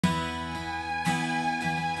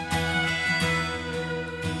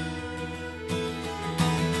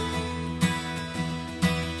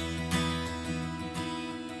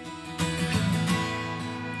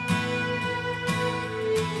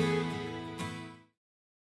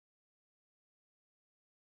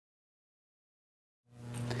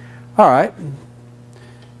All right.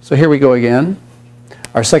 So here we go again.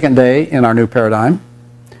 Our second day in our new paradigm,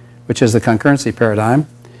 which is the concurrency paradigm.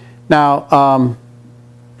 Now,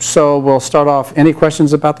 so we'll start off. Any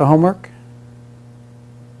questions about the homework?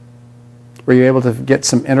 Were you able to get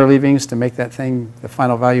some interleavings to make that thing, the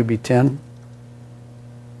final value, be 10?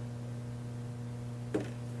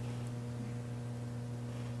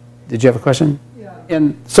 Did you have a question? Yeah.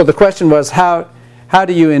 And so the question was, how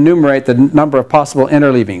do you enumerate the number of possible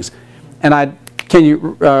interleavings? And can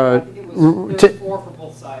you... it was 4 for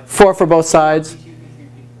both sides. 4 for both sides? P2, P3,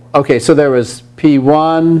 P4. Okay, so there was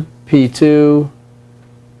P1, P2,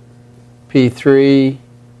 P3,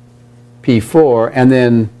 P4, and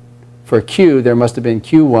then for Q, there must have been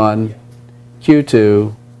Q1,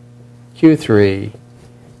 Q2, Q3,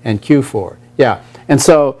 and Q4. Yeah, and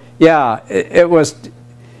so, yeah, it was,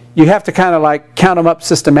 you have to kind of like count them up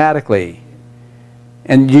systematically.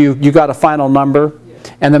 And you got a final number.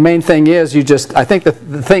 And the main thing is you just, I think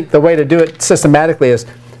the way to do it systematically is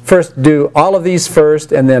first do all of these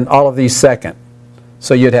first and then all of these second.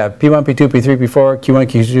 So you'd have P1, P2, P3, P4, Q1,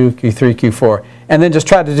 Q2, Q3, Q4. And then just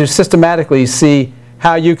try to do systematically, see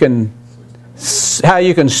how you can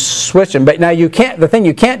switch them. But now you can't, the thing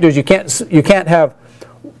you can't do is you can't have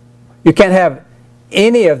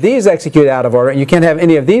any of these execute out of order, and you can't have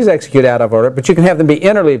any of these execute out of order, but you can have them be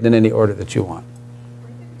interleaved in any order that you want.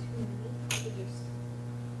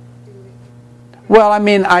 Well, I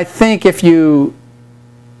mean, I think if you...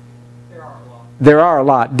 There are a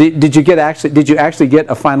lot. Did you actually get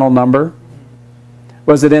a final number?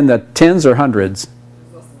 Was it in the tens or hundreds?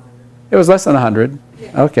 It was less than 100.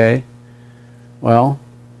 Yeah. Okay. Well,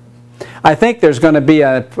 I think there's going to be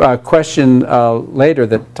a question later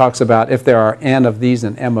that talks about if there are n of these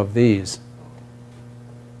and m of these.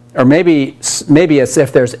 Or maybe it's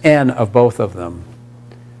if there's n of both of them.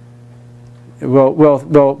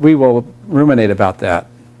 We will ruminate about that.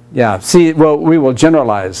 Yeah, see, well, we will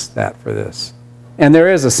generalize that for this. And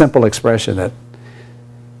there is a simple expression that,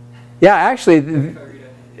 yeah, actually,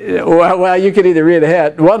 well, you could either read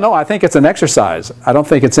ahead. Well, no, I think it's an exercise. I don't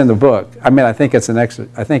think it's in the book. I mean, I think it's I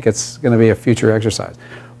think it's going to be a future exercise.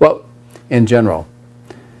 Well, in general.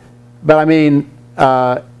 But I mean,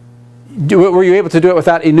 were you able to do it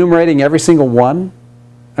without enumerating every single one?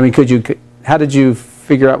 I mean, how did you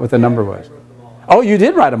figure out what the number was? Oh, you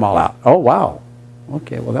did write them all out. Oh, wow.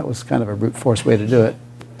 Okay, well, that was kind of a brute force way to do it.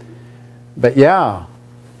 But yeah,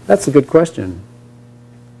 that's a good question.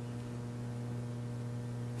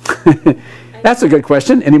 That's a good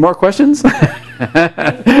question. Any more questions?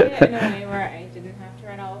 I did it in a way where I didn't have to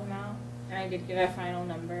write all of them out, and I did get a final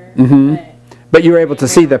number. Mm-hmm. But you were able to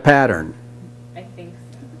see the pattern. I think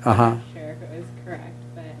so. I'm not sure if it was correct,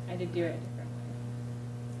 but I did do it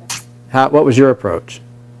differently. So. What was your approach?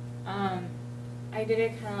 I did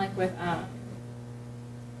it kind of like with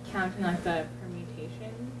counting like the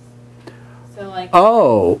permutations. So like.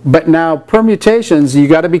 Oh, but now permutations, you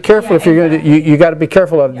got to be careful if you're going to. You got to be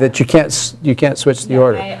careful of that. You can't switch the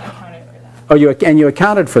order. I accounted for that. Oh, you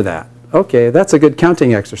accounted for that. Okay, that's a good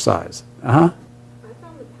counting exercise. I found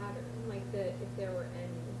the pattern, like if there were n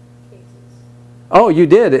cases. Oh, you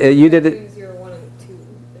did. You did it. 0, 1, and 2,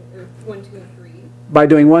 or 1, 2, and 3. By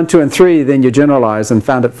doing 1, 2, and 3, then you generalized and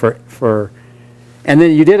found it for. And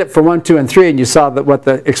then you did it for 1, 2, and 3, and you saw what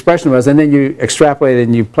the expression was, and then you extrapolated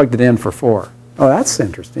and you plugged it in for 4. Oh, that's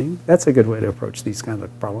interesting. That's a good way to approach these kind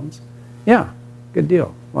of problems. Yeah, good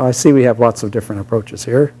deal. Well, I see we have lots of different approaches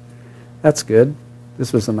here. That's good.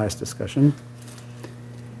 This was a nice discussion.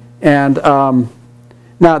 And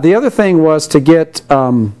now the other thing was to get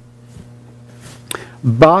BACI.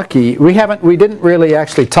 We didn't really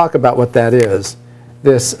actually talk about what that is.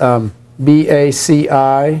 This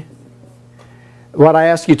BACI. What I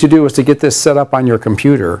asked you to do was to get this set up on your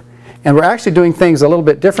computer. And we're actually doing things a little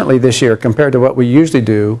bit differently this year compared to what we usually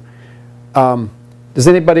do. Does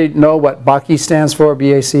anybody know what BACI stands for,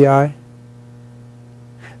 BACI?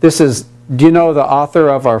 This is, do you know the author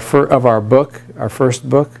of our book, our first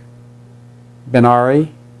book?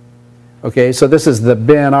 Ben-Ari. Okay, so this is the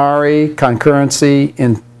Ben-Ari concurrency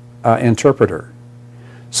interpreter.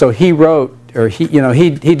 So he wrote, or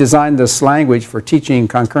he designed this language for teaching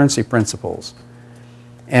concurrency principles.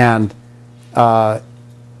 And there's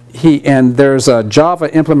a Java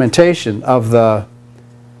implementation of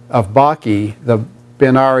BACI, the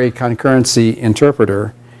Ben-Ari concurrency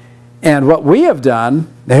interpreter. And what we have done,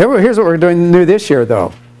 here's what we're doing new this year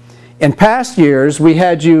though. In past years, we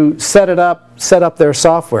had you set up their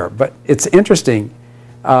software, but it's interesting.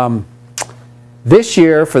 This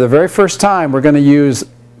year, for the very first time, we're going to use,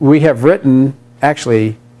 we have written,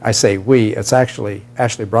 actually, I say we, it's actually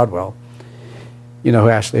Ashley Broadwell, You know who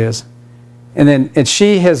Ashley is? And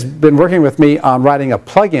she has been working with me on writing a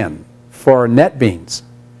plugin for NetBeans.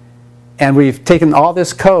 And we've taken all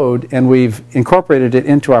this code and we've incorporated it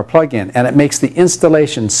into our plugin, and it makes the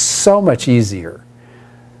installation so much easier.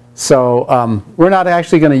 So we're not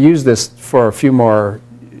actually going to use this for a few more,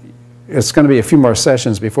 it's going to be a few more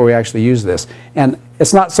sessions before we actually use this. And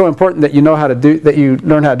it's not so important that you know how to do, that you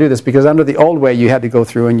learn how to do this, because under the old way you had to go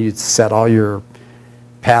through and you'd set all your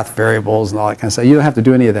path variables and all that kind of stuff. You don't have to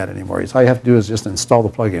do any of that anymore. All you have to do is just install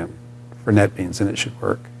the plugin for NetBeans and it should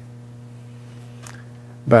work.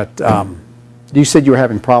 But you said you were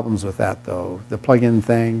having problems with that, though. The plugin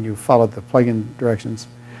thing, you followed the plugin directions.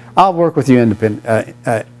 I'll work with you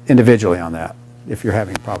individually on that if you're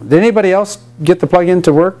having problems. Did anybody else get the plugin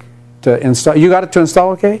to work? To install? You got it to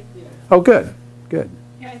install okay? Yeah. Oh, good. Good.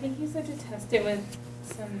 Yeah, I think you said to test it with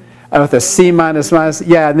some... With a C minus minus?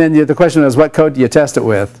 Yeah, and then the question was, what code do you test it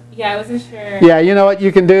with? Yeah, I wasn't sure. Yeah, you know what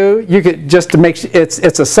you can do? You could just to make it's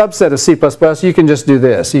a subset of C++. You can just do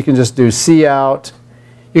this. You can just do cout.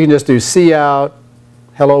 You can just do cout,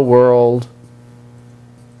 hello world,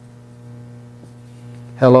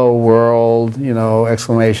 you know,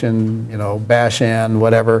 exclamation, you know, bash n,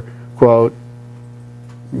 whatever, quote.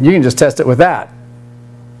 You can just test it with that.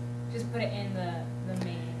 Just put it in the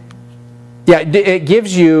main. Yeah, it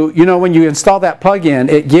gives you, you know, when you install that plugin,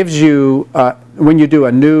 it gives you, when you do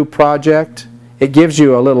a new project, it gives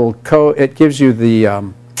you a little code, it gives you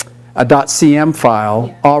the a .cm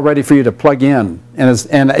file all ready for you to plug in,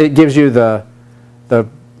 and it gives you the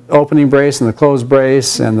opening brace and the close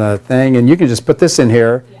brace and the thing, and you can just put this in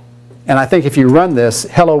here, and I think if you run this,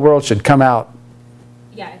 hello world should come out.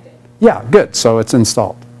 Yeah, it did. Yeah, good, so it's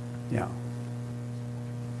installed. Yeah.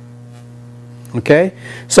 Okay,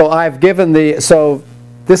 so I've given the, so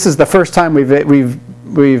this is the first time we've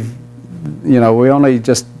you know, we only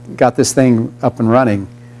just got this thing up and running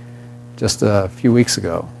just a few weeks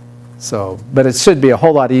ago. So, but it should be a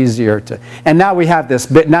whole lot easier to, and now we have this,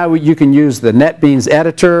 but now you can use the NetBeans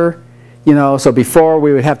editor, you know, so before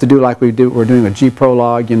we would have to do like we're doing a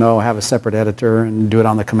gprolog, you know, have a separate editor and do it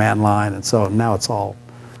on the command line, and so now it's all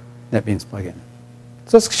NetBeans plugin.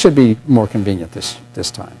 So this should be more convenient this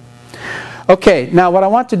time. Okay, now what I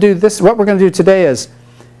want to do, what we're going to do today is,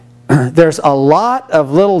 there's a lot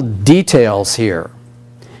of little details here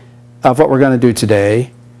of what we're going to do today,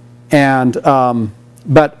 and,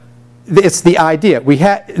 but it's the idea. We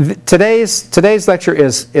today's lecture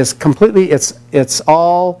is completely, it's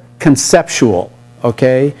all conceptual,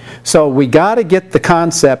 okay? So we got to get the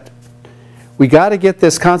concept, we got to get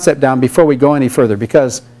this concept down before we go any further,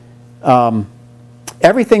 because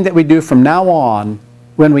everything that we do from now on,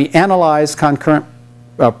 when we analyze concurrent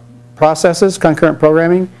processes, concurrent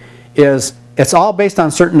programming, it's all based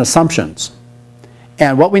on certain assumptions.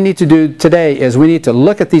 And what we need to do today is we need to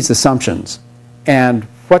look at these assumptions and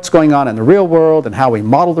what's going on in the real world and how we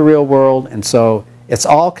model the real world, and so it's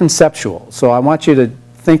all conceptual. So I want you to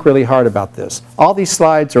think really hard about this. All these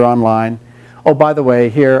slides are online. Oh, by the way,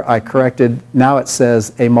 here I corrected, now it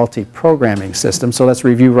says a multi-programming system, so let's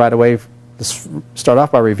review right away. Let's start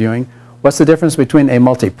off by reviewing. What's the difference between a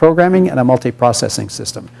multi-programming and a multi-processing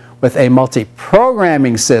system? With a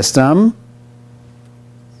multi-programming system,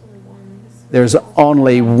 there's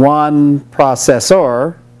only one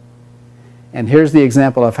processor, and here's the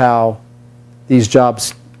example of how these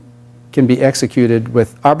jobs can be executed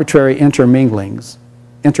with arbitrary interleavings,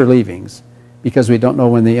 because we don't know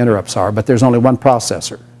when the interrupts are, but there's only one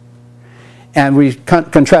processor. And we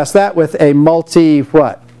contrast that with a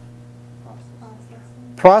multi-what?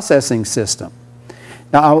 Processing system.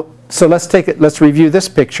 Now, so let's review this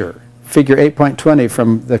picture, figure 8.20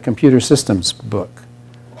 from the Computer Systems book.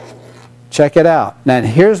 Check it out. Now,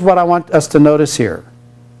 here's what I want us to notice here,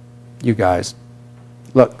 you guys.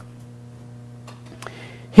 Look.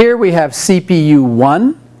 Here we have CPU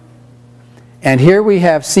 1, and here we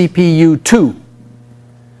have CPU 2.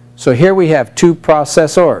 So here we have two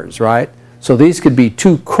processors, right? So these could be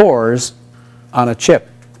two cores on a chip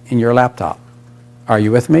in your laptop. Are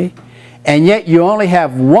you with me? And yet you only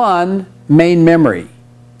have one main memory.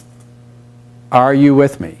 Are you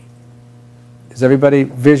with me? Is everybody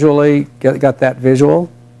visually got that visual?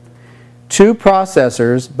 Two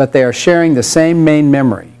processors, but they are sharing the same main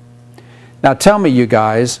memory. Now tell me, you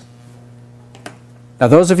guys, now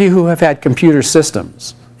those of you who have had computer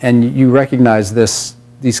systems and you recognize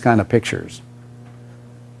these kind of pictures,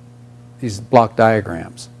 these block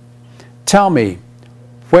diagrams, tell me,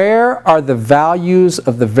 where are the values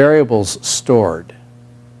of the variables stored?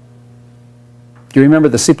 Do you remember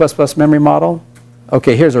the C++ memory model?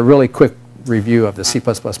 Okay, here's a really quick review of the C++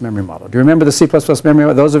 memory model. Do you remember the C++ memory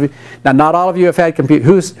model? Those of you, now not all of you have had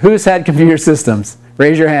who's had computer systems?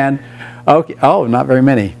 Raise your hand. Okay, oh, not very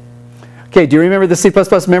many. Okay, do you remember the C++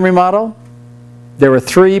 memory model? There were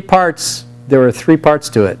 3 parts. There were 3 parts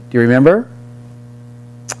to it. Do you remember?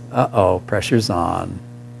 Uh-oh, pressure's on.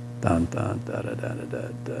 Dun, dun, da, da, da, da,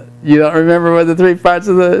 da. You don't remember what the 3 parts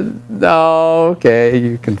of the... No, okay,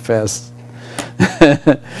 you confess.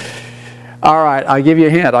 All right, I'll give you a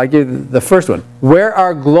hint. I'll give you the first one. Where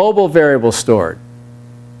are global variables stored?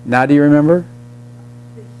 Now do you remember?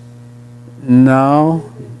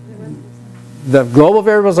 No. The global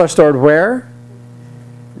variables are stored where?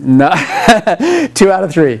 No. 2 out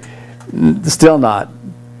of 3. Still not.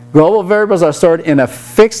 Global variables are stored in a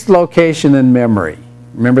fixed location in memory.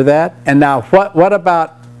 Remember that? And now what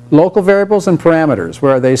about local variables and parameters?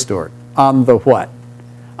 Where are they stored? On the what?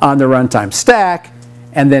 On the runtime stack.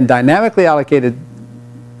 And then dynamically allocated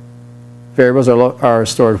variables are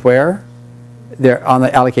stored where? They're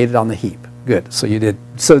allocated on the heap. Good. So you did.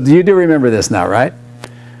 So you do remember this now, right?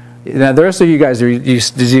 Now the rest of you guys,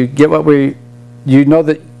 did you get what you know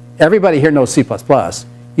that everybody here knows C++.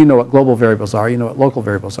 You know what global variables are, you know what local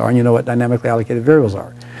variables are, and you know what dynamically allocated variables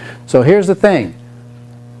are. So here's the thing.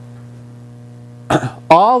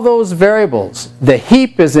 All those variables, the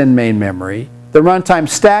heap is in main memory, the runtime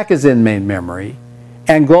stack is in main memory,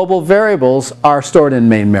 and global variables are stored in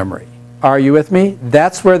main memory. Are you with me?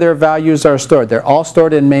 That's where their values are stored. They're all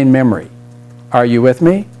stored in main memory. Are you with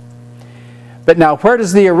me? But now where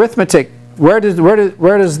does the arithmetic, where does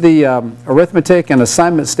the arithmetic and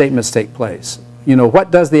assignment statements take place? You know,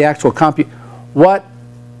 what does the actual compute, what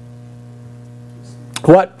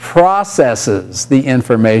processes the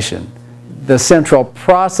information? The central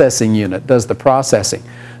processing unit does the processing.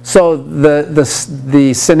 So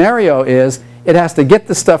the scenario is it has to get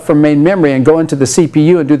the stuff from main memory and go into the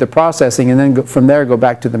CPU and do the processing, and then from there go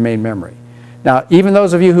back to the main memory. Now, even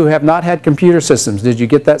those of you who have not had computer systems, did you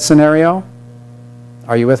get that scenario?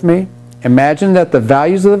 Are you with me? Imagine that the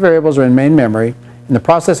values of the variables are in main memory and the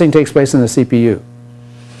processing takes place in the CPU.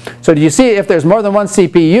 So do you see, if there's more than one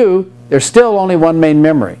CPU, there's still only one main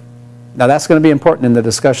memory. Now that's going to be important in the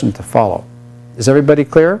discussion to follow. Is everybody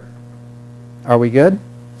clear? Are we good?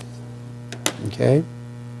 Okay.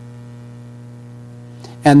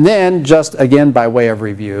 And then, just again by way of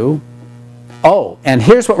review, oh, and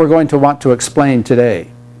here's what we're going to want to explain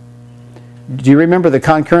today. Do you remember the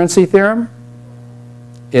concurrency theorem?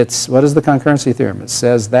 What is the concurrency theorem? It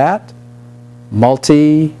says that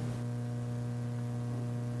multiprogramming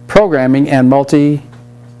and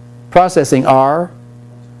multiprocessing are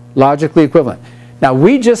logically equivalent. Now,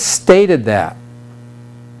 we just stated that.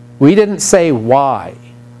 We didn't say why.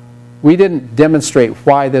 We didn't demonstrate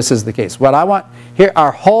why this is the case. What I want here,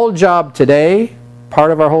 our whole job today,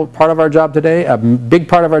 part of our job today, a big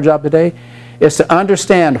part of our job today, is to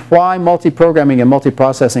understand why multiprogramming and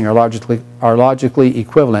multiprocessing are logically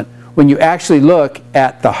equivalent when you actually look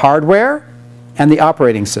at the hardware and the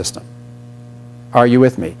operating system. Are you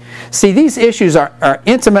with me? See, these issues are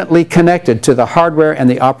intimately connected to the hardware and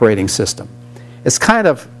the operating system. It's kind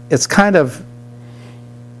of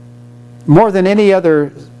more than any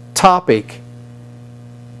other topic.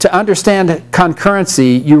 To understand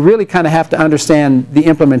concurrency, you really kind of have to understand the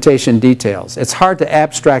implementation details. It's hard to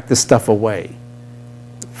abstract this stuff away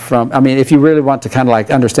from, I mean, if you really want to kind of like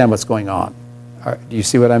understand what's going on. Do you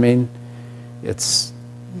see what I mean? It's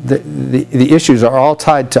the issues are all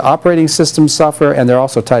tied to operating system software, and they're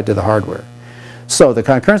also tied to the hardware. So the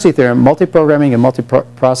concurrency theorem, multiprogramming and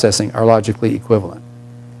multiprocessing are logically equivalent.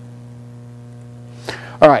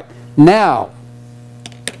 All right, now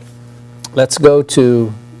let's go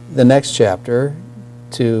to the next chapter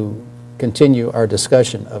to continue our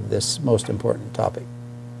discussion of this most important topic.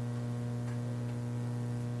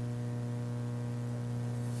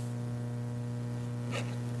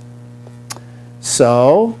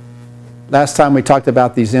 So, last time we talked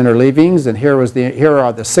about these interleavings, and here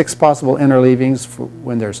are the 6 possible interleavings for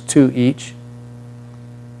when there's 2 each.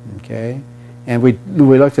 Okay, and we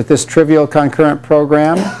looked at this trivial concurrent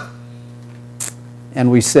program, and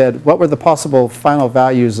we said what were the possible final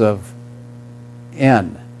values of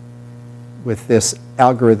n with this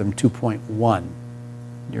algorithm 2.1.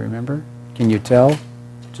 You remember? Can you tell?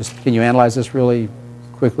 Can you analyze this really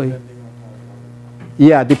quickly?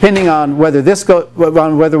 Yeah, depending on whether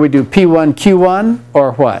whether we do P1 Q1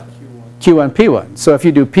 or what? Q1 P1. So if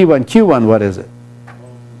you do P1 Q1, what is it?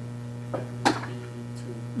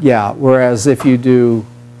 Yeah, whereas if you do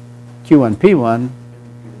Q1 P1,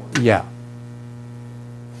 yeah.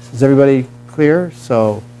 Is everybody clear?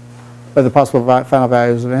 So Or the possible final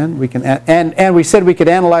values of n. We can and we said we could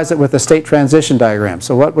analyze it with a state transition diagram.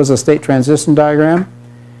 So what was a state transition diagram?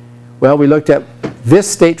 Well, we looked at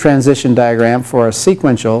this state transition diagram for a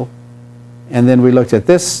sequential, and then we looked at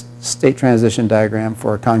this state transition diagram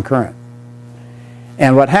for a concurrent.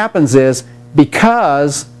 And what happens is,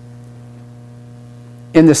 because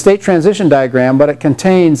in the state transition diagram, what it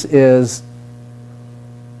contains is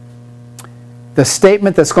the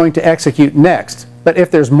statement that's going to execute next. But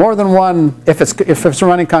if there's more than one, if it's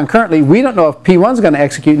running concurrently, we don't know if P1 is going to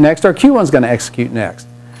execute next or Q1 is going to execute next.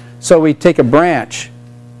 So we take a branch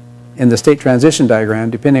in the state transition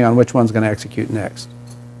diagram depending on which one's going to execute next.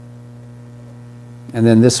 And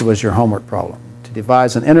then this was your homework problem, to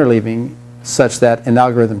devise an interleaving such that in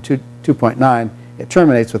algorithm 2.9 it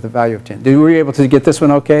terminates with a value of 10. Were you able to get this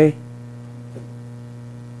one okay?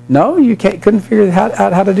 No? You couldn't figure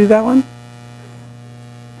out how to do that one?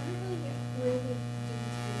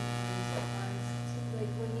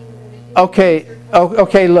 Okay,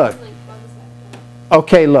 okay, look.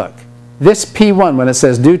 Okay, look. This P1, when it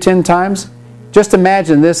says do 10 times, just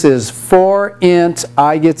imagine this is for int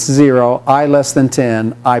I gets 0, I less than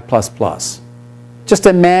 10, I plus plus. Just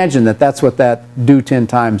imagine that that's what that do 10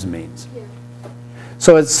 times means.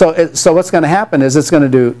 So what's going to happen is it's going to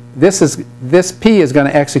do, this P is going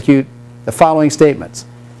to execute the following statements.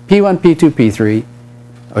 P1, P2, P3.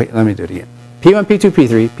 Wait, let me do it again. P1, P2,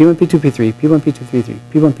 P3, P1, P2, P3, P1, P2, P3,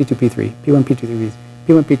 P1, P2, P3, P1, P2, P3,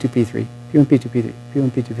 P1, P2, P3, P1, P2, P3,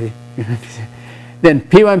 P1, P2, P3, then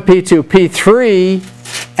P1, P2, P3,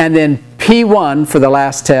 and then P1 for the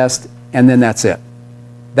last test, and then that's it.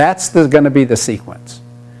 That's going to be the sequence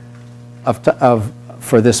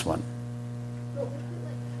for this one.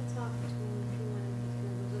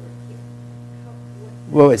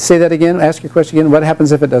 Well, say that again. Ask your question again. What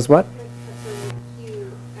happens if it does what?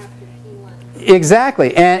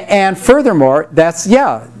 Exactly, and furthermore, that's,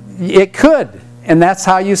 yeah, it could, and that's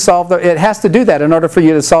how you solve it has to do that in order for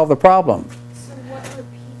you to solve the problem. So what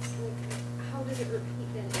repeats, like, how does it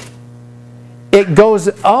repeat then? It goes,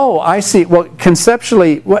 oh, I see. Well,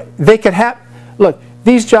 conceptually, what they could have, look,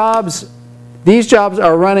 these jobs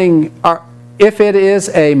are running, if it is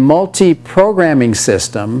a multi-programming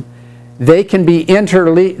system, they can be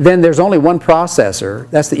interleaved. Then there's only one processor.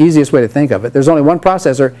 That's the easiest way to think of it. There's only one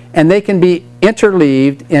processor, and they can be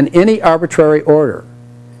interleaved in any arbitrary order.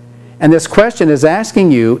 And this question is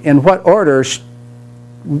asking you, in what order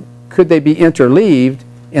could they be interleaved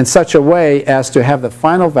in such a way as to have the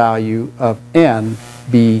final value of n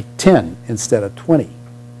be 10 instead of 20?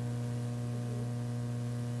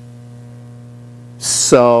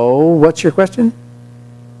 So, what's your question?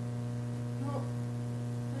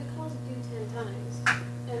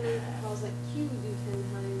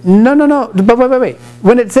 No, no, no, but wait.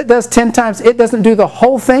 When it does 10 times, it doesn't do the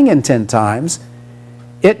whole thing in 10 times.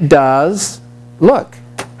 It does, look,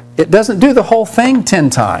 it doesn't do the whole thing 10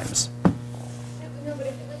 times. No, but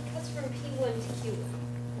if it like cuts from P1 to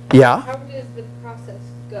Q1, yeah. How does the process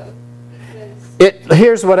go? Because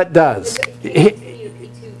here's what it does. P1 to P2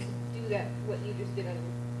 to do that, what you just did on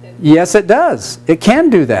them. Yes, it does. It can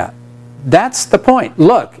do that. That's the point.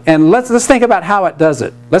 Look, and let's think about how it does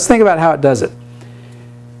it. Let's think about how it does it.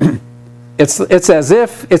 It's as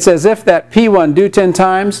if that P1 do 10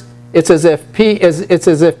 times. It's as if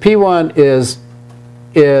P1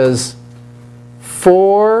 is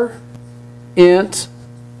for int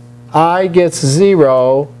I gets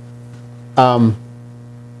 0.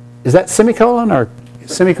 Is that semicolon or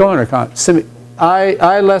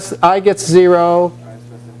I gets 0.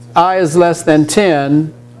 I is less than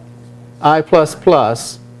 10. I plus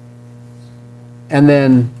plus, and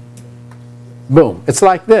then boom. It's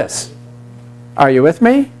like this. Are you with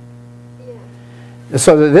me? Yeah.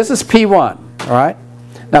 So this is P1, all right?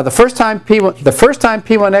 Now the first time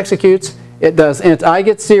P1 executes, it does int I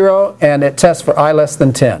gets 0 and it tests for I less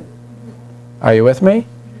than 10. Are you with me?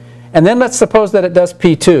 And then let's suppose that it does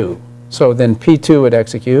P2. So then P2 would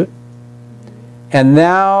execute. And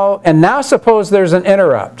now suppose there's an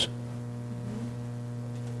interrupt.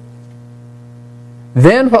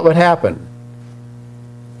 Then what would happen?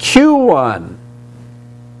 Q1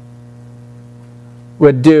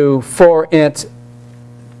 would do for int.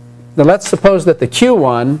 Now let's suppose that the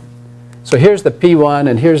Q1, so here's the P1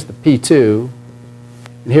 and here's the P2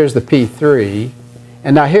 and here's the P3,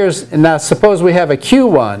 and now suppose we have a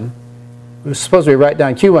Q1. Suppose we write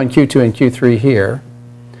down Q1, Q2, and Q3 here.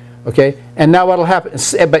 Okay, and now what will happen?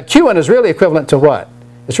 But Q1 is really equivalent to what?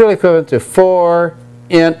 It's really equivalent to for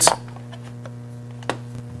int.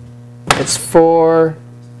 It's for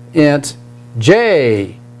int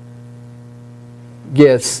j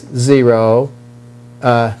gets 0,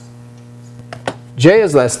 j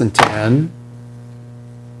is less than 10,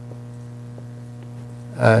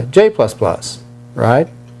 j plus plus, right?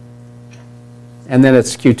 And then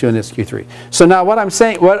it's Q2 and it's Q3. So now what I'm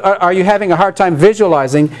saying, what are you having a hard time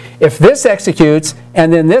visualizing? If this executes,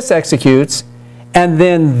 and then this executes, and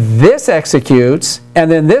then this executes,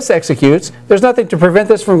 and then this executes, there's nothing to prevent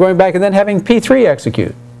this from going back and then having P3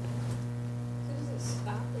 execute. So does it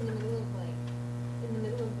stop in the middle of, like, in the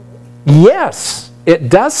middle of the loop? Yes, it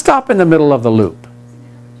does stop in the middle of the loop. So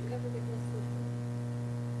how could you ever get less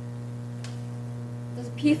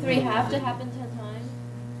loop? Does P3 have to happen 10 times?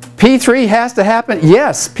 P3 has to happen,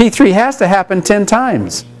 yes, P3 has to happen 10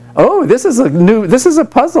 times. Oh, this is a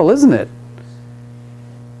puzzle, isn't it?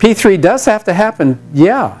 P3 does have to happen,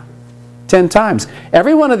 yeah, 10 times.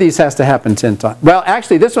 Every one of these has to happen 10 times. Well,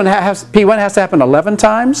 actually, this one P1 has to happen 11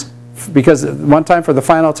 times, because one time for the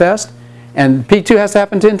final test, and P2 has to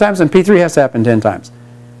happen 10 times, and P3 has to happen 10 times.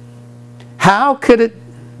 How could it,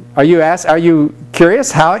 are you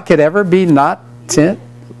curious how it could ever be not 10,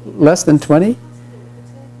 less than 20?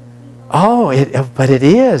 Oh, but it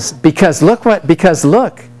is, because look,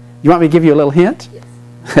 you want me to give you a little hint?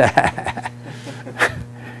 Yes.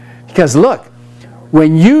 Because look,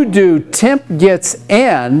 when you do temp gets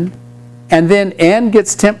n, and then n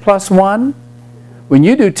gets temp plus 1, when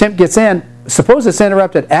you do temp gets n, suppose it's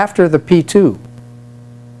interrupted after the P2.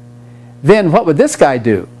 Then what would this guy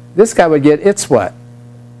do? This guy would get its what?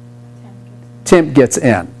 Temp gets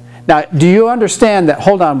n. Now, do you understand that,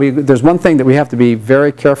 hold on, there's one thing that we have to be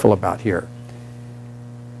very careful about here.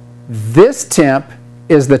 This temp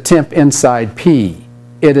is the temp inside P.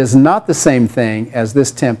 It is not the same thing as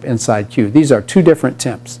this temp inside Q. These are two different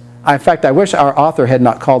temps. In fact, I wish our author had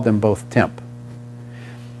not called them both temp.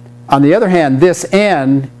 On the other hand, this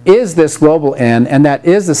n is this global n, and that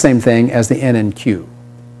is the same thing as the n in Q.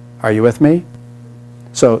 Are you with me?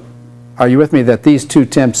 So, are you with me that these two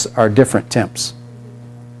temps are different temps?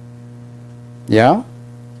 Yeah?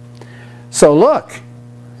 So look,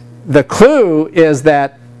 the clue is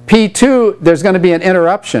that P2, there's going to be an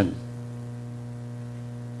interruption.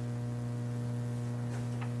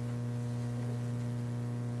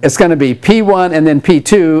 It's going to be P1 and then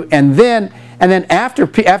P2, and then after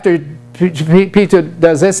P2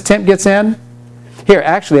 does this, temp gets in. Here,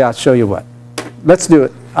 actually, I'll show you what. Let's do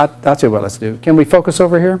it. I'll tell you what let's do. Can we focus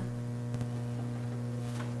over here?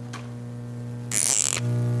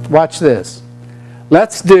 Watch this.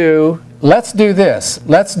 Let's do this.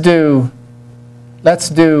 Let's do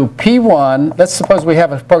P1. Let's suppose we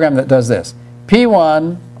have a program that does this.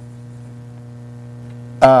 P1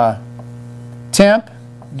 temp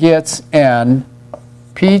gets n,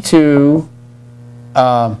 P2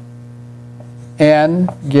 n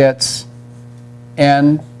gets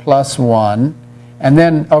n plus 1, and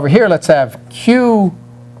then over here let's have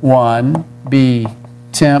Q1 be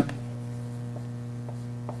temp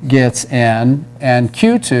gets n, and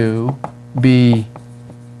Q2 be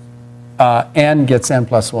n gets n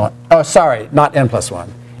plus 1. Oh, sorry, not n plus 1.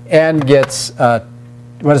 N gets,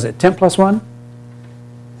 what is it, temp plus 1?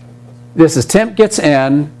 This is temp gets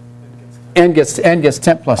n gets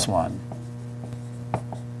temp plus 1.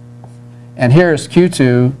 And here's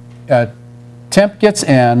Q2, temp gets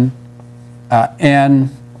n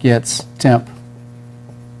gets temp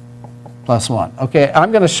plus 1. Okay,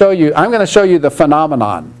 I'm going to show you the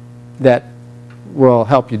phenomenon that will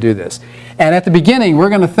help you do this. And at the beginning, we're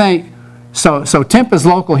going to think, so temp is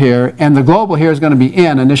local here, and the global here is going to be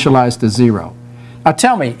n initialized to 0. Now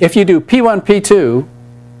tell me, if you do P1, P2,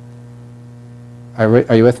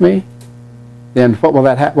 are you with me? Then what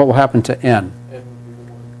will happen to n?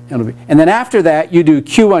 N will be, and then after that, you do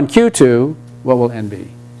Q1, Q2, what will n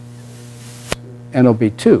be? N will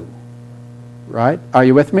be 2, right? Are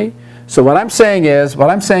you with me? So what I'm saying is,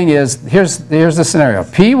 here's the scenario.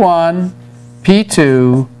 P1,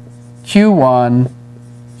 P2, Q1,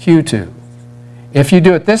 Q2. If you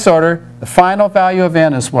do it this order, the final value of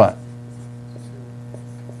n is what?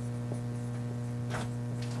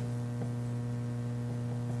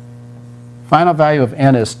 Final value of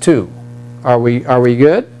n is 2. Are we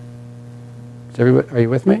good? Is everybody, are you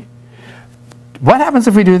with me? What happens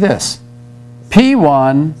if we do this?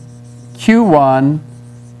 P1, Q1,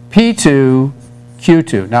 P2,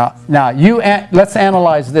 Q2. Now let's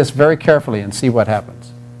analyze this very carefully and see what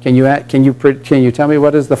happens. Can you tell me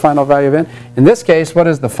what is the final value of n? In this case, what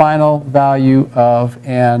is the final value of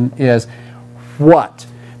n is what?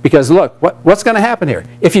 Because look, what's going to happen here?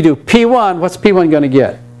 If you do P1, what's P1 going to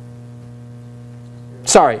get?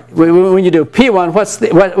 Sorry, when you do P1,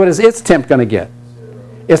 what is its temp going to get?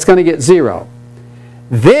 It's going to get 0.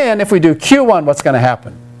 Then if we do Q1, what's going to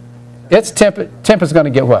happen? Its temp is going to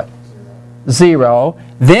get what? 0.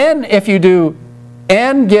 Then if you do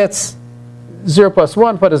n gets 0 plus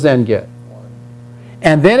 1, what does n get?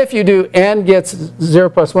 And then if you do n gets 0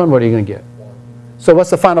 plus 1, what are you going to get? So what's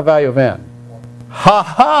the final value of n? Ha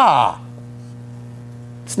ha!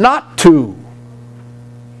 It's not 2.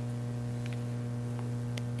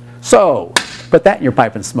 So put that in your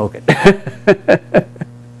pipe and smoke it.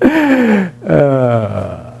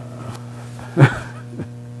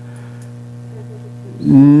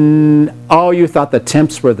 Oh, you thought the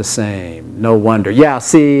temps were the same. No wonder. Yeah,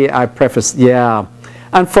 see, I prefaced, yeah.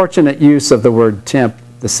 Unfortunate use of the word temp,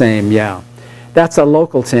 the same, yeah. That's a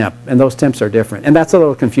local temp, and those temps are different. And that's a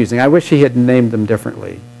little confusing. I wish he had named them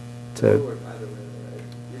differently.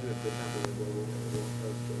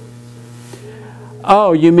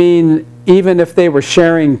 Oh, you mean even if they were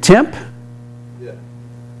sharing temp? Yeah.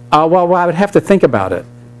 Well, I would have to think about it.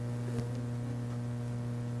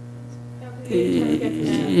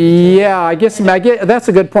 Yeah, I guess that's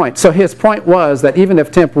a good point. So his point was that even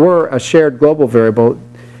if temp were a shared global variable,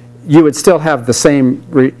 you would still have the same.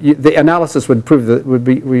 The analysis would prove that would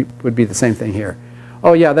be the same thing here.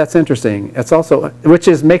 Oh yeah, that's interesting. It's also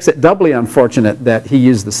makes it doubly unfortunate that he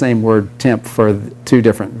used the same word temp for two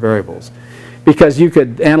different variables, because you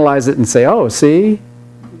could analyze it and say, oh, see,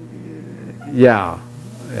 yeah,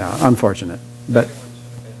 unfortunate, but.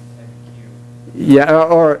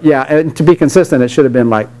 Yeah, yeah, and to be consistent, it should have been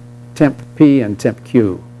like temp P and temp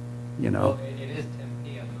Q, you know. Well, it is temp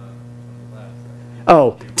P on the left.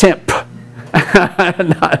 Oh, temp.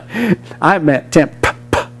 I meant temp.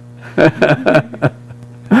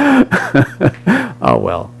 Oh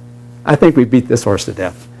well, I think we beat this horse to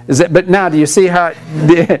death. But now, do you see how?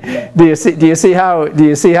 Do you see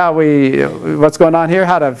how we? What's going on here?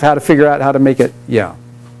 How to figure out how to make it? Yeah.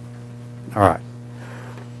 All right.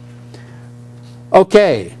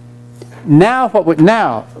 Okay, now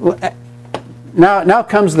now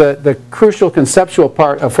comes the crucial conceptual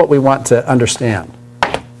part of what we want to understand.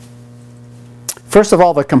 First of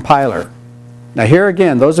all, the compiler. Now here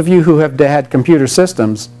again, those of you who have had computer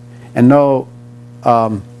systems and know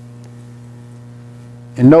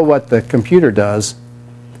what the computer does,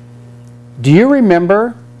 do you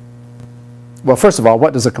remember? Well, first of all,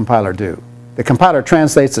 what does a compiler do? The compiler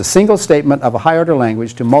translates a single statement of a high-order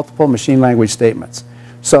language to multiple machine language statements.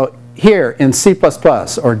 So here in C++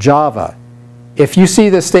 or Java, if you see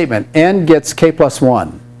this statement, n gets k plus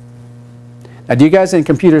 1. Now, do you guys in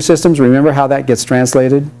computer systems remember how that gets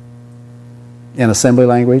translated in assembly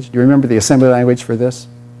language? Do you remember the assembly language for this?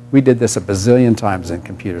 We did this a bazillion times in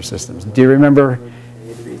computer systems. Do you remember?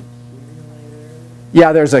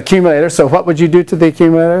 Yeah, there's an accumulator. So what would you do to the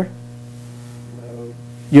accumulator?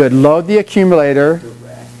 You would load the accumulator.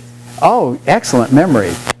 Oh, excellent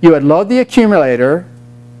memory. You would load the accumulator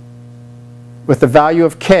with the value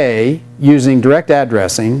of k using direct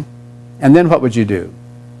addressing, and then what would you do?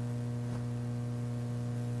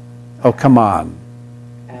 Oh, come on.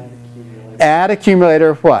 Add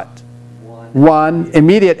accumulator what? 1,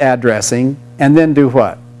 immediate addressing, and then do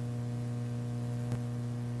what?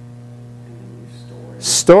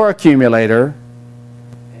 Store accumulator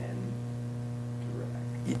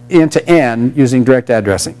into n using direct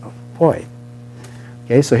addressing. Oh, boy.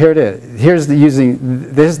 Okay, so here it is. Here's the using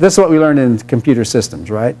this is what we learned in computer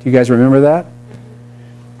systems, right? Do you guys remember that?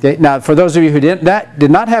 Okay, now for those of you who did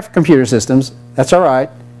not have computer systems, that's all right.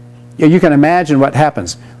 You can imagine what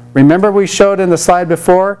happens. Remember we showed in the slide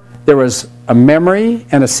before there was a memory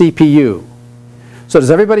and a CPU. So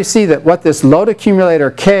does everybody see that what this load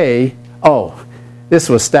accumulator k, oh, this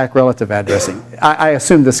was stack relative addressing. I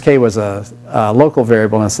assumed this k was a local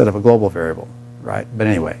variable instead of a global variable, right? But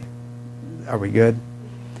anyway, are we good?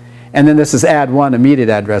 And then this is add 1 immediate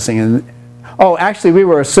addressing. And oh, actually we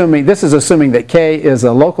were assuming, this is assuming that k is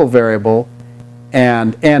a local variable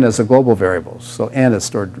and n is a global variable. So n is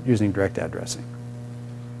stored using direct addressing.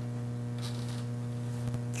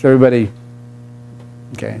 So everybody,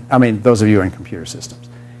 okay, I mean those of you in computer systems.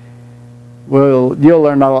 Well, you'll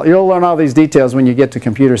learn all these details when you get to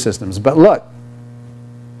computer systems. But look,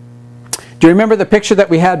 do you remember the picture that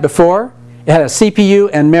we had before? It had a CPU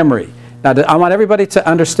and memory. Now, I want everybody to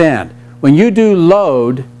understand, when you do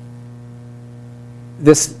load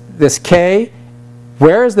this k,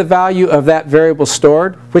 where is the value of that variable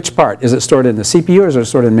stored? Which part? Is it stored in the CPU or is it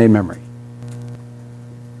stored in main memory?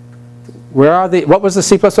 What was the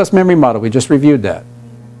C++ memory model? We just reviewed that.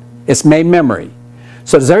 It's main memory.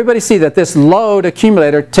 So does everybody see that this load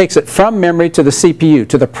accumulator takes it from memory to the CPU,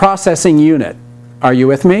 to the processing unit? Are you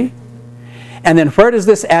with me? And then where does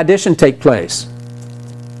this addition take place?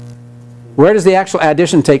 Where does the actual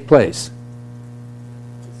addition take place?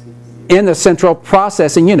 in the central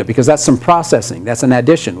processing unit, because that's some processing. That's an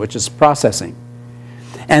addition, which is processing.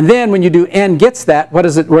 And then when you do n gets that, what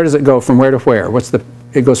is it? Where does it go from where to where?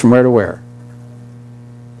 It goes from where to where?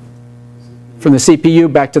 From the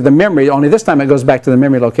CPU back to the memory, only this time it goes back to the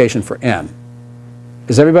memory location for n.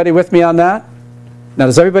 Is everybody with me on that?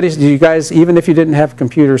 Now do you guys, even if you didn't have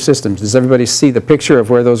computer systems, does everybody see the picture of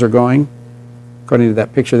where those are going? According to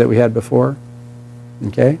that picture that we had before?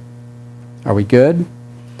 Okay? Are we good?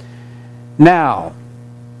 Now,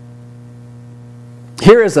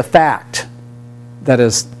 here is a fact that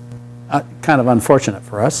is kind of unfortunate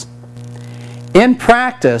for us. In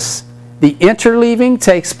practice, the interleaving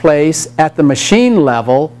takes place at the machine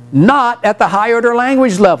level, not at the high order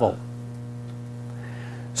language level.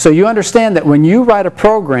 So you understand that when you write a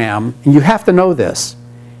program, and you have to know this,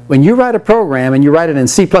 when you write a program and you write it in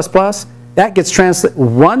C++, that gets translated,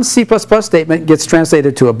 one C++ statement gets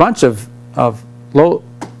translated to a bunch of low,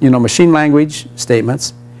 machine language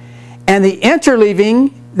statements, and the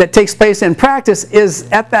interleaving that takes place in practice is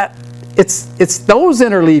at that, it's those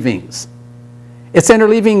interleavings. It's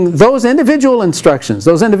interleaving those individual instructions,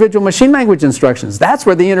 those individual machine language instructions. That's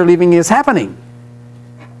where the interleaving is happening.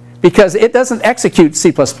 Because it doesn't execute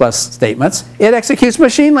C++ statements, it executes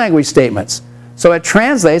machine language statements. So it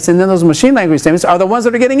translates, and then those machine language statements are the ones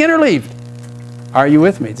that are getting interleaved. Are you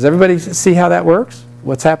with me? Does everybody see how that works?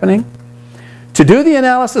 What's happening? To do the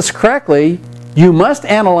analysis correctly, you must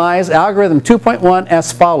analyze algorithm 2.1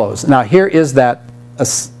 as follows. Now here is that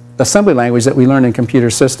assembly language that we learned in computer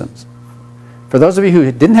systems. For those of you who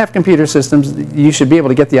didn't have computer systems, you should be able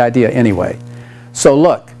to get the idea anyway. So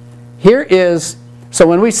look, here is, so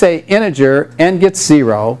when we say integer, n gets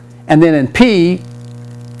 0, and then in P,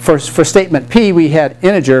 for statement P, we had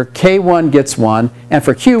integer k1 gets 1, and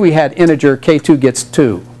for Q, we had integer k2 gets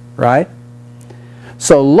 2, right?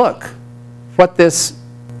 So look at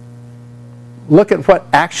what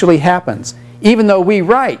actually happens. Even though we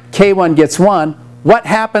write k1 gets 1, what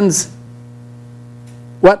happens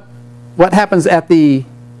at the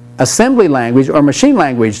assembly language or machine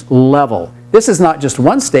language level? This is not just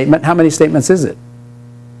one statement. How many statements is it?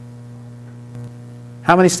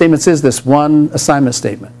 How many statements is this one assignment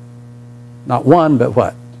statement? Not one, but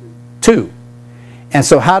what? Two. And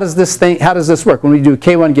so how does this work? When we do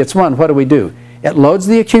k1 gets 1, what do? It loads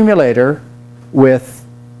the accumulator with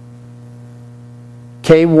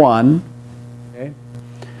k1. Okay.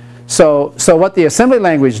 So what the assembly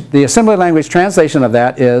language translation of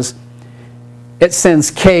that is, it sends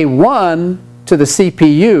k1 to the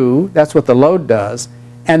CPU. That's what the load does,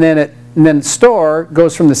 and then store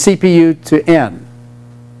goes from the CPU to n.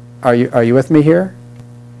 Are you with me here?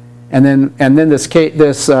 And then this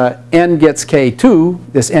n gets k2.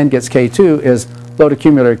 This n gets k2 is load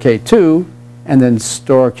accumulator k2, and then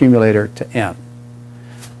store accumulator to n.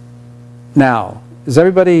 Now, does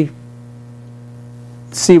everybody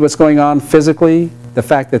see what's going on physically? The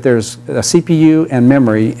fact that there's a CPU and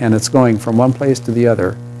memory, and it's going from one place to the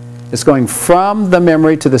other. It's going from the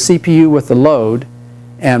memory to the CPU with the load,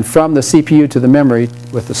 and from the CPU to the memory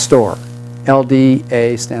with the store.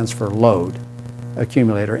 LDA stands for load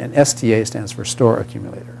accumulator, and STA stands for store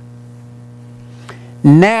accumulator.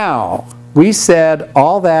 Now, we said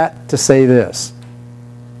all that to say this.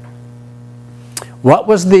 What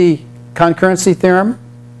was the concurrency theorem?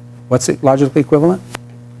 What's it logically equivalent?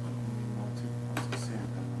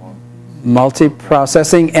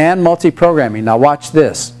 Multiprocessing and multiprogramming. Now watch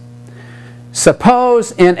this.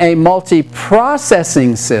 Suppose in a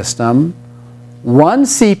multiprocessing system, one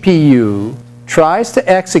CPU tries to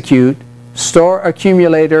execute store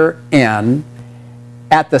accumulator n.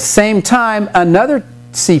 At the same time, another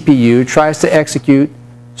CPU tries to execute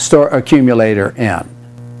store accumulator n.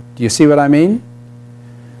 Do you see what I mean?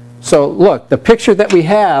 So look, the picture that we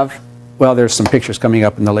have, well, there's some pictures coming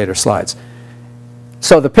up in the later slides.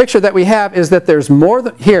 So the picture that we have is that there's more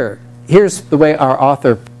than, here's the way our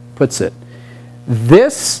author puts it.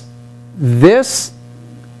 This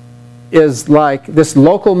is like this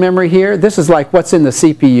local memory here. This is like what's in the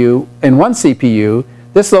CPU, in one CPU.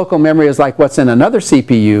 This local memory is like what's in another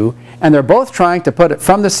CPU, and they're both trying to put it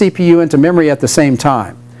from the CPU into memory at the same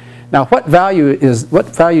time. Now what value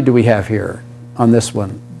do we have here on this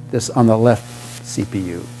one, on the left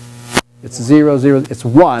CPU? It's 0, 0, it's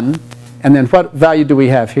 1. And then what value do we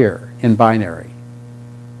have here in binary?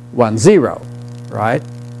 1, 0, right?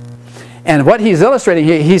 And what he's illustrating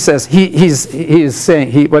here, he says,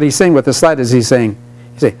 what he's saying with the slide is he's saying,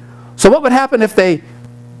 so what would happen if they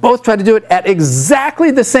both try to do it at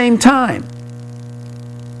exactly the same time?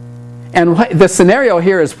 And the scenario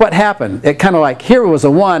here is what happened. It kind of like, here was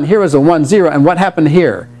a 1, here was a 1, 0, and what happened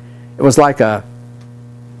here? It was like a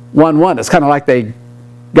 1, 1. It's kind of like they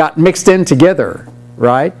got mixed in together,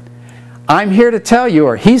 right? I'm here to tell you,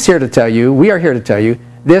 or he's here to tell you, we are here to tell you,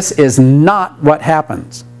 this is not what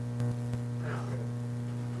happens.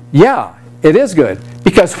 Yeah, it is good.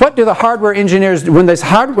 Because what do the hardware engineers do? When these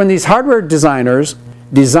hardware designers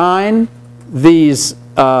design these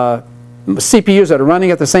CPUs that are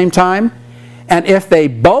running at the same time, and if they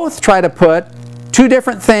both try to put two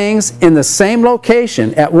different things in the same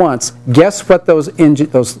location at once, guess what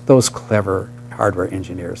those clever hardware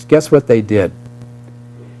engineers, guess what they did?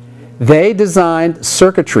 They designed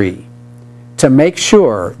circuitry to make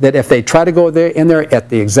sure that if they try to go in there at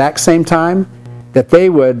the exact same time, that they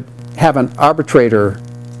would have an arbitrator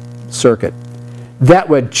circuit that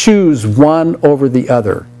would choose one over the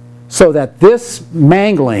other, so that this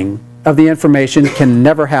mangling of the information can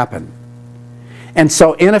never happen. And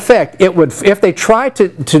so in effect, it would, if they tried to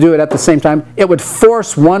do it at the same time, it would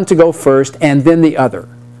force one to go first and then the other.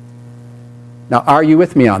 Now, are you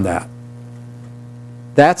with me on that?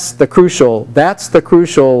 That's the crucial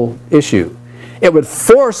issue. It would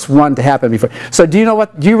force one to happen before. So do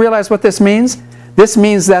you realize what this means? This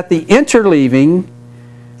means that the interleaving,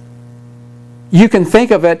 you can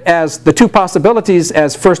think of it as the two possibilities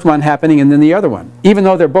as first one happening and then the other one. Even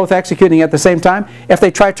though they're both executing at the same time, if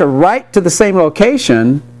they try to write to the same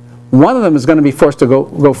location, one of them is going to be forced to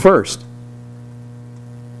go first.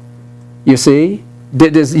 You see? Do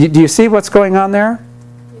you see what's going on there?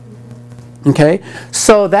 Okay,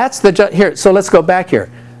 so that's here. So let's go back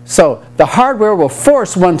here. So the hardware will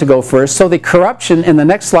force one to go first, so the corruption in the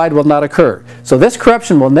next slide will not occur. So this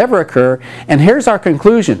corruption will never occur, and here's our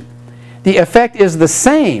conclusion. The effect is the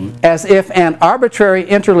same as if an arbitrary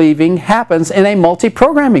interleaving happens in a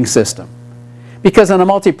multiprogramming system. Because in a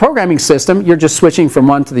multiprogramming system, you're just switching from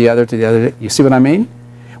one to the other to the other. You see what I mean?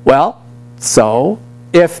 Well, so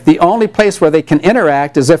if the only place where they can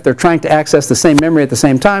interact is if they're trying to access the same memory at the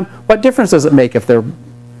same time, what difference does it make if they're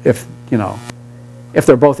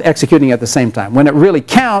both executing at the same time? When it really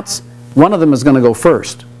counts, one of them is going to go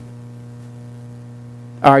first.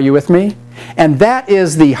 Are you with me? And that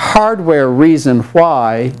is the hardware reason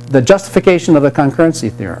why the justification of the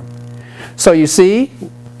concurrency theorem. So you see,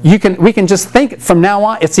 we can just think from now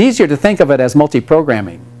on, it's easier to think of it as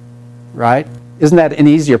multiprogramming, right? Isn't that an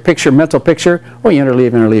easier mental picture? Oh, you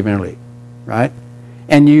interleave, interleave, interleave, right?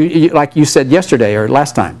 And you like you said yesterday or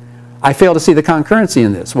last time, I fail to see the concurrency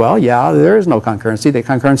in this. Well, yeah, there is no concurrency. The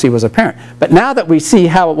concurrency was apparent. But now that we see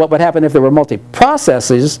what would happen if there were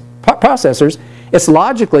multiprocessors, it's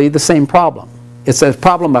logically the same problem. It's a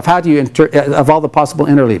problem of how do you of all the possible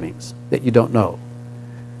interleavings that you don't know.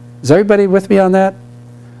 Is everybody with me on that?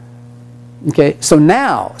 Okay. So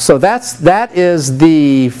now, that is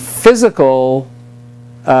the physical.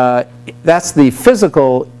 That's the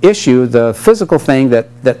physical issue, the physical thing that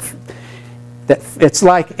it's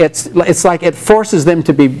like it forces them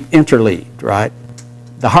to be interleaved, right?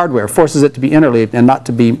 The hardware forces it to be interleaved and not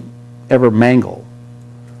to be ever mangled.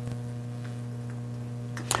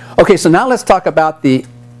 Okay, so now let's talk about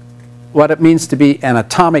what it means to be an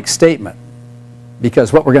atomic statement.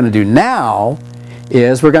 Because what we're going to do now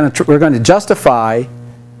is we're going to justify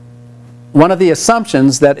one of the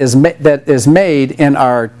assumptions that is made in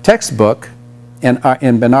our textbook,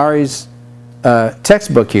 in Ben-Ari's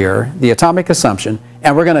textbook here, the atomic assumption,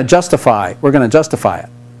 and we're going to justify it.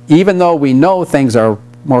 Even though we know things are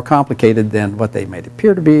more complicated than what they may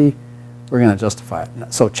appear to be, we're going to justify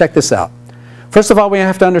it. So check this out. First of all, we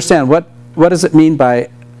have to understand what does it mean by,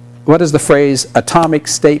 what does the phrase atomic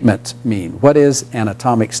statement mean? What is an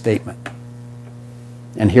atomic statement?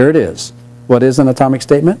 And here it is. What is an atomic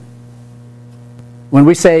statement? When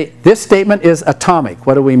we say this statement is atomic,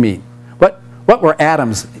 what do we mean? What were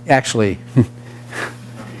atoms actually? Do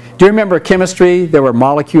you remember chemistry? There were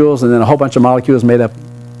molecules and then a whole bunch of molecules made up,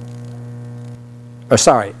 or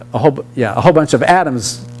sorry, a whole bunch of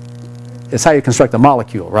atoms is how you construct a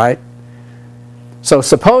molecule, right? So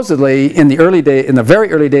supposedly in the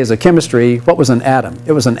very early days of chemistry, what was an atom?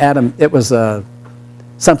 It was an atom, it was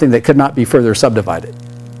something that could not be further subdivided.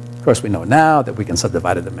 Of course, we know now that we can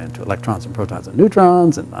subdivide them into electrons and protons and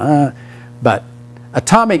neutrons, but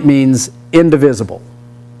atomic means indivisible.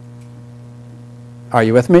 Are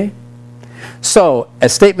you with me? So a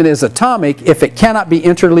statement is atomic if it cannot be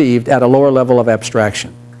interleaved at a lower level of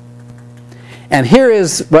abstraction. And here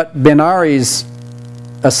is what Ben-Ari's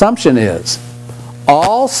assumption is.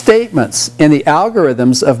 All statements in the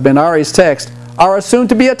algorithms of Ben-Ari's text are assumed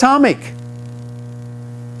to be atomic.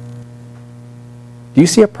 Do you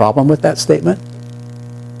see a problem with that statement?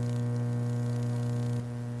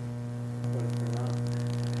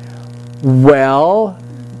 Well,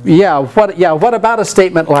 Yeah, what about a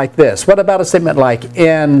statement like this? What about a statement like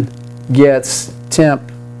n gets temp?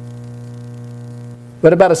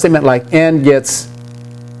 What about a statement like n gets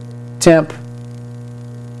temp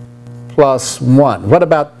plus 1? What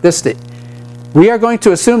about this statement? We are going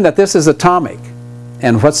to assume that this is atomic.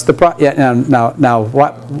 And what's the now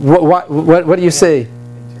what do you say?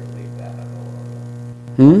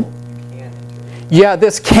 Hmm? Yeah,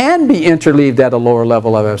 this can be interleaved at a lower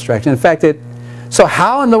level of abstraction. In fact, so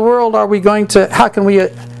how in the world are we going to, how can we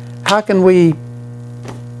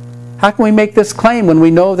make this claim when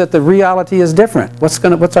we know that the reality is different?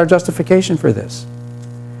 What's our justification for this?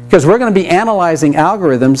 Because we're going to be analyzing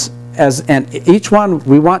algorithms and each one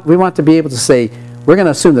we want to be able to say, we're going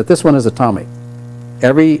to assume that this one is atomic.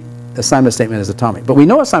 Every assignment statement is atomic. But we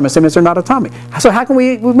know assignment statements are not atomic. So how can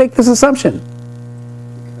we make this assumption?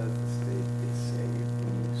 Because the state is saved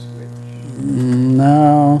when you switch.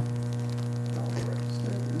 No.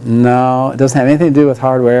 No, it doesn't have anything to do with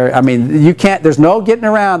hardware. I mean, you can't, there's no getting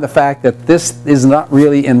around the fact that this is not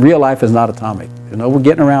really, in real life, is not atomic. There's no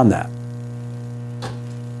getting around that.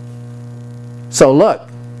 So look,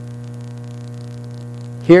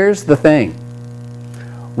 here's the thing.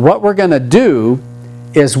 What we're going to do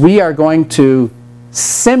is we are going to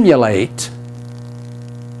simulate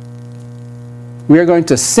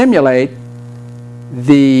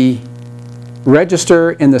the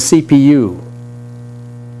register in the CPU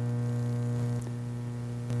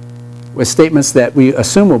with statements that we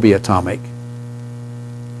assume will be atomic,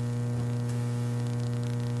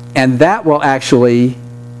 and that will actually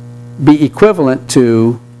be equivalent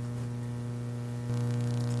to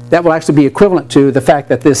the fact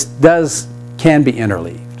that this can be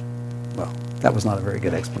interleaved. Well, that was not a very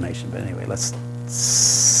good explanation, but anyway, let's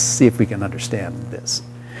see if we can understand this.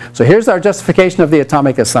 So here's our justification of the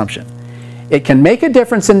atomic assumption. It can make a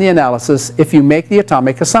difference in the analysis if you make the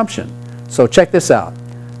atomic assumption. So check this out.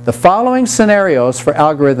 The following scenarios for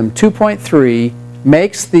algorithm 2.3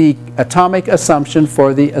 makes the atomic assumption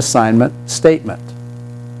for the assignment statement.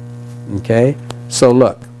 Okay? So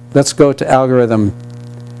look, let's go to algorithm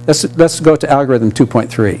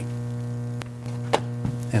 2.3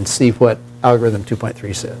 and see what algorithm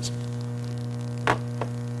 2.3 says.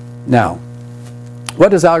 Now, what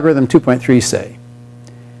does algorithm 2.3 say?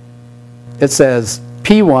 It says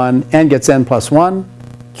P1 n gets n plus 1,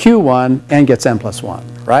 Q1 n gets n plus 1,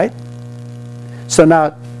 right? So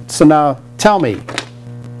now tell me,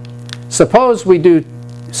 suppose we do,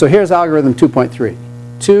 so here's algorithm 2.3.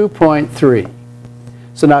 2.3.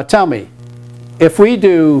 So now tell me, if we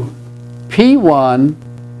do P1,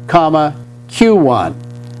 comma, Q1,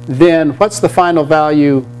 then what's the final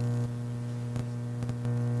value?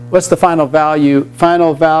 What's the final value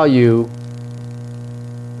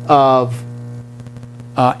of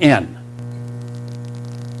n?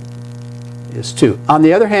 Is 2. On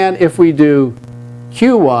the other hand, if we do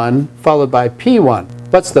Q1 followed by P1,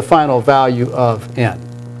 what's the final value of n?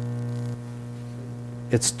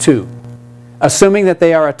 It's 2. Assuming that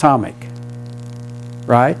they are atomic.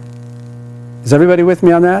 Right? Is everybody with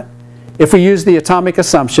me on that? If we use the atomic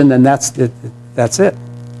assumption, then that's it.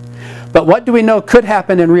 But what do we know could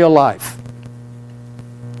happen in real life?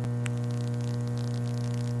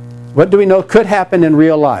 What do we know could happen in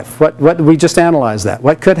real life? What we just analyzed that.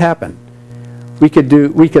 What could happen? We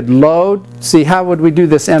could load. See, how would we do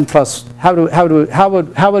this n plus? How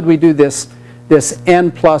would we do this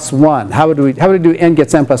n plus 1? How would we do n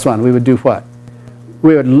gets n plus 1? We would do what?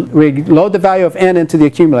 We'd load the value of n into the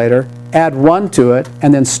accumulator, add 1 to it,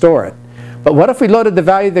 and then store it. But what if we loaded the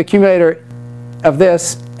value of the accumulator of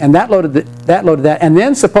this, and that loaded that, and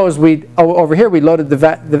then suppose over here we loaded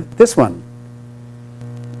this one.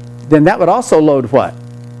 Then that would also load what?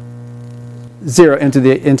 0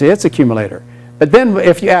 into its accumulator. But then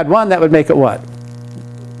if you add 1, that would make it what?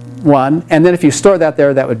 1. And then if you store that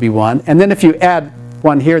there, that would be 1. And then if you add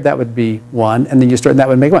 1 here, that would be 1. And then you store it, and that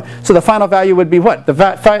would make 1. So the final value would be what? The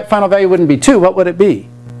final value wouldn't be 2. What would it be?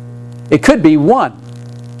 It could be 1.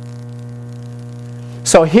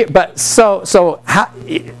 So here, so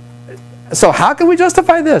how can we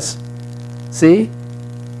justify this? See?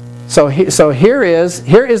 So here is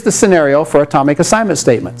the scenario for atomic assignment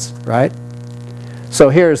statements, right? So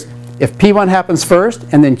here's, if P1 happens first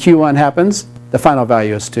and then Q1 happens, the final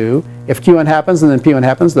value is 2. If Q1 happens and then P1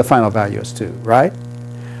 happens, the final value is 2, right?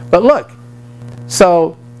 But look,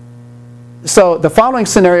 so the following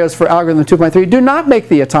scenarios for algorithm 2.3 do not make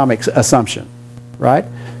the atomic assumption, right?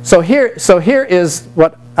 So here is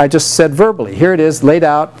what I just said verbally. Here it is laid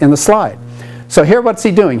out in the slide. So here what's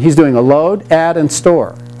he doing? He's doing a load, add, and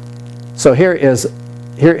store. So here is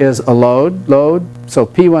here is a load, so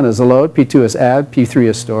P1 is a load, P2 is add, P3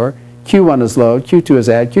 is store, Q1 is load, Q2 is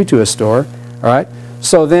add, Q2 is store, all right?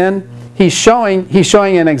 So then he's showing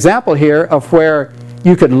an example here of where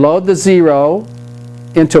you could load the 0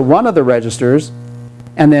 into one of the registers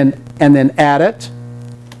and then add it,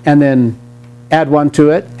 and then add 1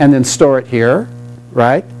 to it, and then store it here,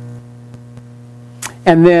 right?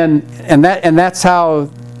 And that's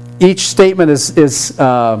how each statement is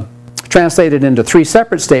translated into 3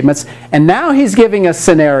 separate statements. And now he's giving a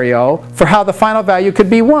scenario for how the final value could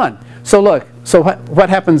be 1. So look, so what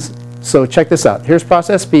happens? So check this out. Here's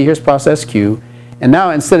process P, here's process Q. And now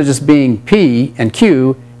instead of just being P and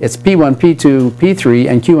Q, it's P1, P2, P3,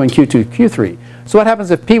 and Q1, Q2, Q3. So what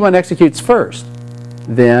happens if P1 executes first?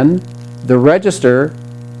 Then the register,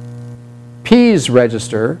 P's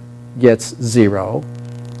register, gets 0.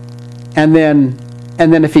 And then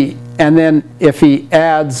if he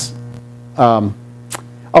adds, and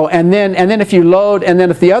then if you load, and then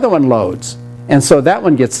if the other one loads, and so that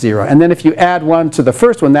one gets 0. And then if you add 1 to the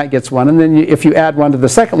first one, that gets 1. And then if you add 1 to the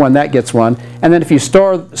second one, that gets 1. And then if you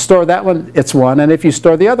store that one, it's 1. And if you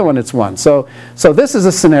store the other one, it's 1. So this is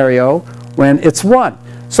a scenario when it's 1.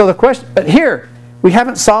 So the question, but here, we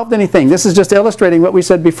haven't solved anything. This is just illustrating what we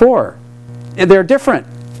said before. They're different.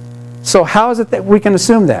 So how is it that we can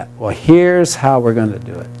assume that? Well, here's how we're going to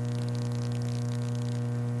do it.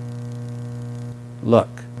 Look.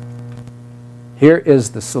 Here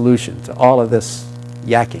is the solution to all of this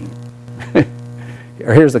yakking.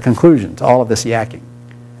 Or here's the conclusion to all of this yakking.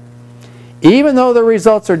 Even though the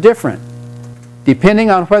results are different, depending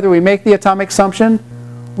on whether we make the atomic assumption,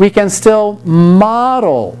 we can still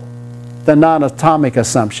model the non-atomic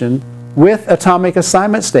assumption with atomic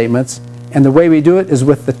assignment statements, and the way we do it is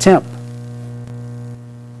with the temp.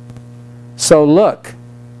 So look,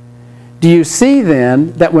 do you see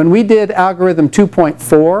then that when we did algorithm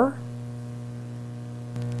 2.4,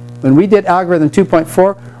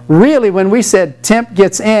 really when we said temp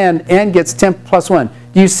gets n gets temp plus 1,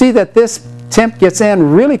 do you see that this temp gets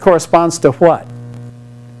n really corresponds to what?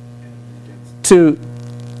 To,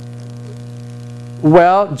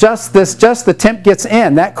 well, just the temp gets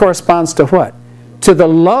n, that corresponds to what? To the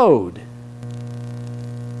load.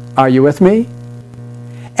 Are you with me?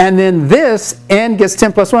 And then this n gets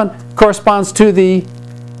temp plus 1 corresponds to the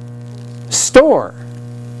store.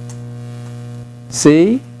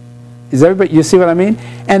 See? Is everybody, you see what I mean?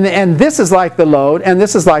 And this is like the load, and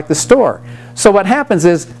this is like the store. So what happens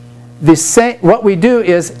is, what we do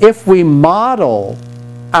is, if we model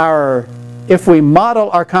our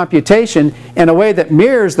computation in a way that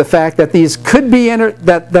mirrors the fact that these could be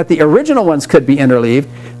that the original ones could be interleaved,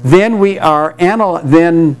 then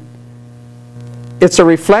it's a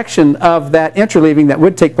reflection of that interleaving that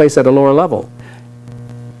would take place at a lower level.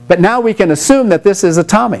 But now we can assume that this is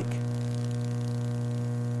atomic,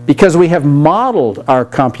 because we have modeled our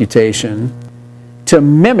computation to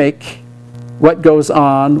mimic what goes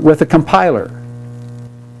on with a compiler.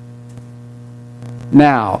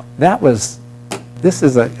 Now, this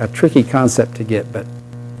is a tricky concept to get, but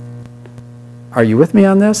are you with me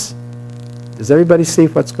on this? Does everybody see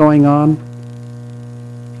what's going on?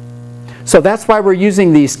 So that's why we're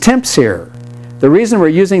using these temps here. The reason we're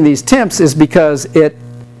using these temps is because it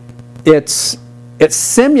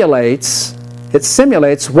simulates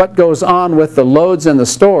what goes on with the loads and the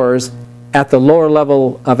stores at the lower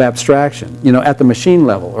level of abstraction, at the machine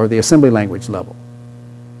level or the assembly language level.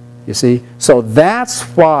 You see? So that's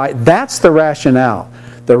why, that's the rationale.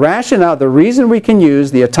 The rationale, the reason we can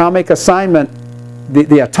use the atomic assignment,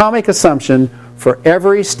 the atomic assumption for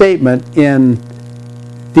every statement in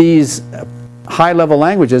these high-level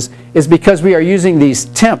languages is because we are using these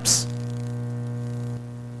temps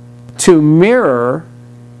to mirror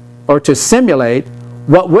or to simulate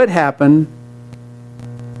what would happen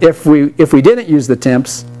if we didn't use the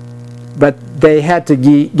temps, but they had to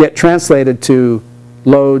get translated to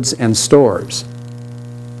loads and stores.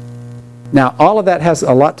 Now, all of that has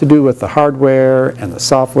a lot to do with the hardware and the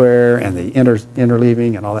software and the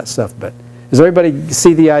interleaving and all that stuff. But does everybody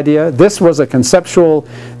see the idea? This was a conceptual,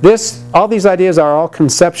 all these ideas are all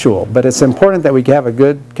conceptual, but it's important that we have a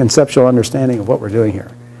good conceptual understanding of what we're doing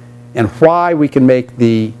here and why we can make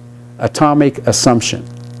the atomic assumption.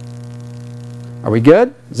 Are we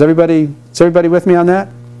good? Is everybody with me on that?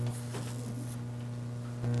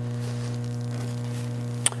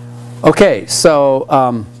 Okay, so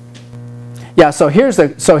yeah, so here is the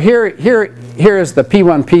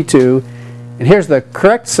P1, P2, and here's the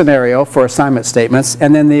correct scenario for assignment statements.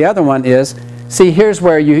 And then the other one is, see, here's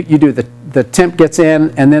where you do the temp gets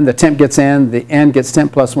in, and then the temp gets in, the n gets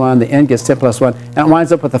temp plus 1, the n gets temp plus 1, and it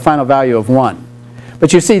winds up with a final value of 1.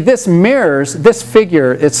 But you see, this mirrors, this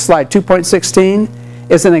figure, it's slide 2.16,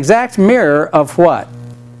 is an exact mirror of what?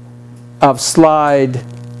 Of slide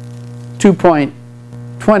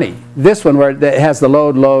 2.20. This one where it has the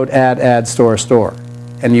load, load, add, store, store.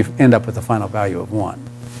 And you end up with the final value of 1.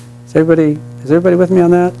 Is everybody with me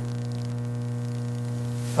on that?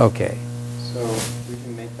 Okay. So we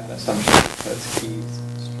can make that assumption because he's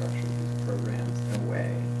structured his programs in a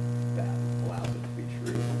way that allows it to be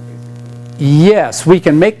true, basically. Yes, we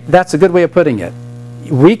can make, that's a good way of putting it.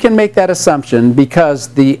 We can make that assumption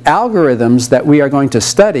because the algorithms that we are going to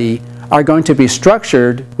study are going to be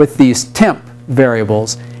structured with these temp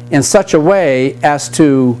variables in such a way as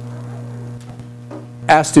to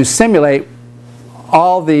simulate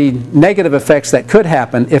all the negative effects that could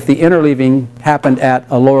happen if the interleaving happened at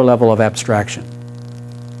a lower level of abstraction.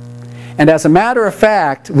 And as a matter of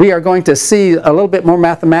fact, we are going to see a little bit more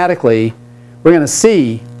mathematically, we're going to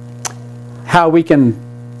see how we can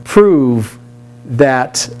prove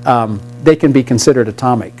that they can be considered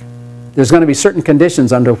atomic. There's going to be certain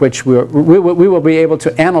conditions under which we will be able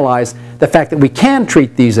to analyze the fact that we can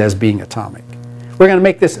treat these as being atomic. We're going to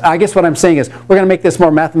make this, I guess what I'm saying is, we're going to make this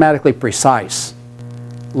more mathematically precise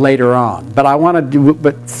later on. But I want to do,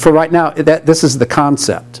 but for right now, this is the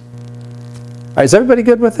concept. All right, is everybody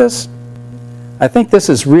good with this? I think this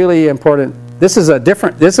is really important. This is a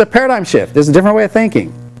paradigm shift. This is a different way of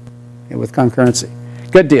thinking with concurrency.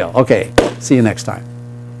 Good deal. Okay, see you next time.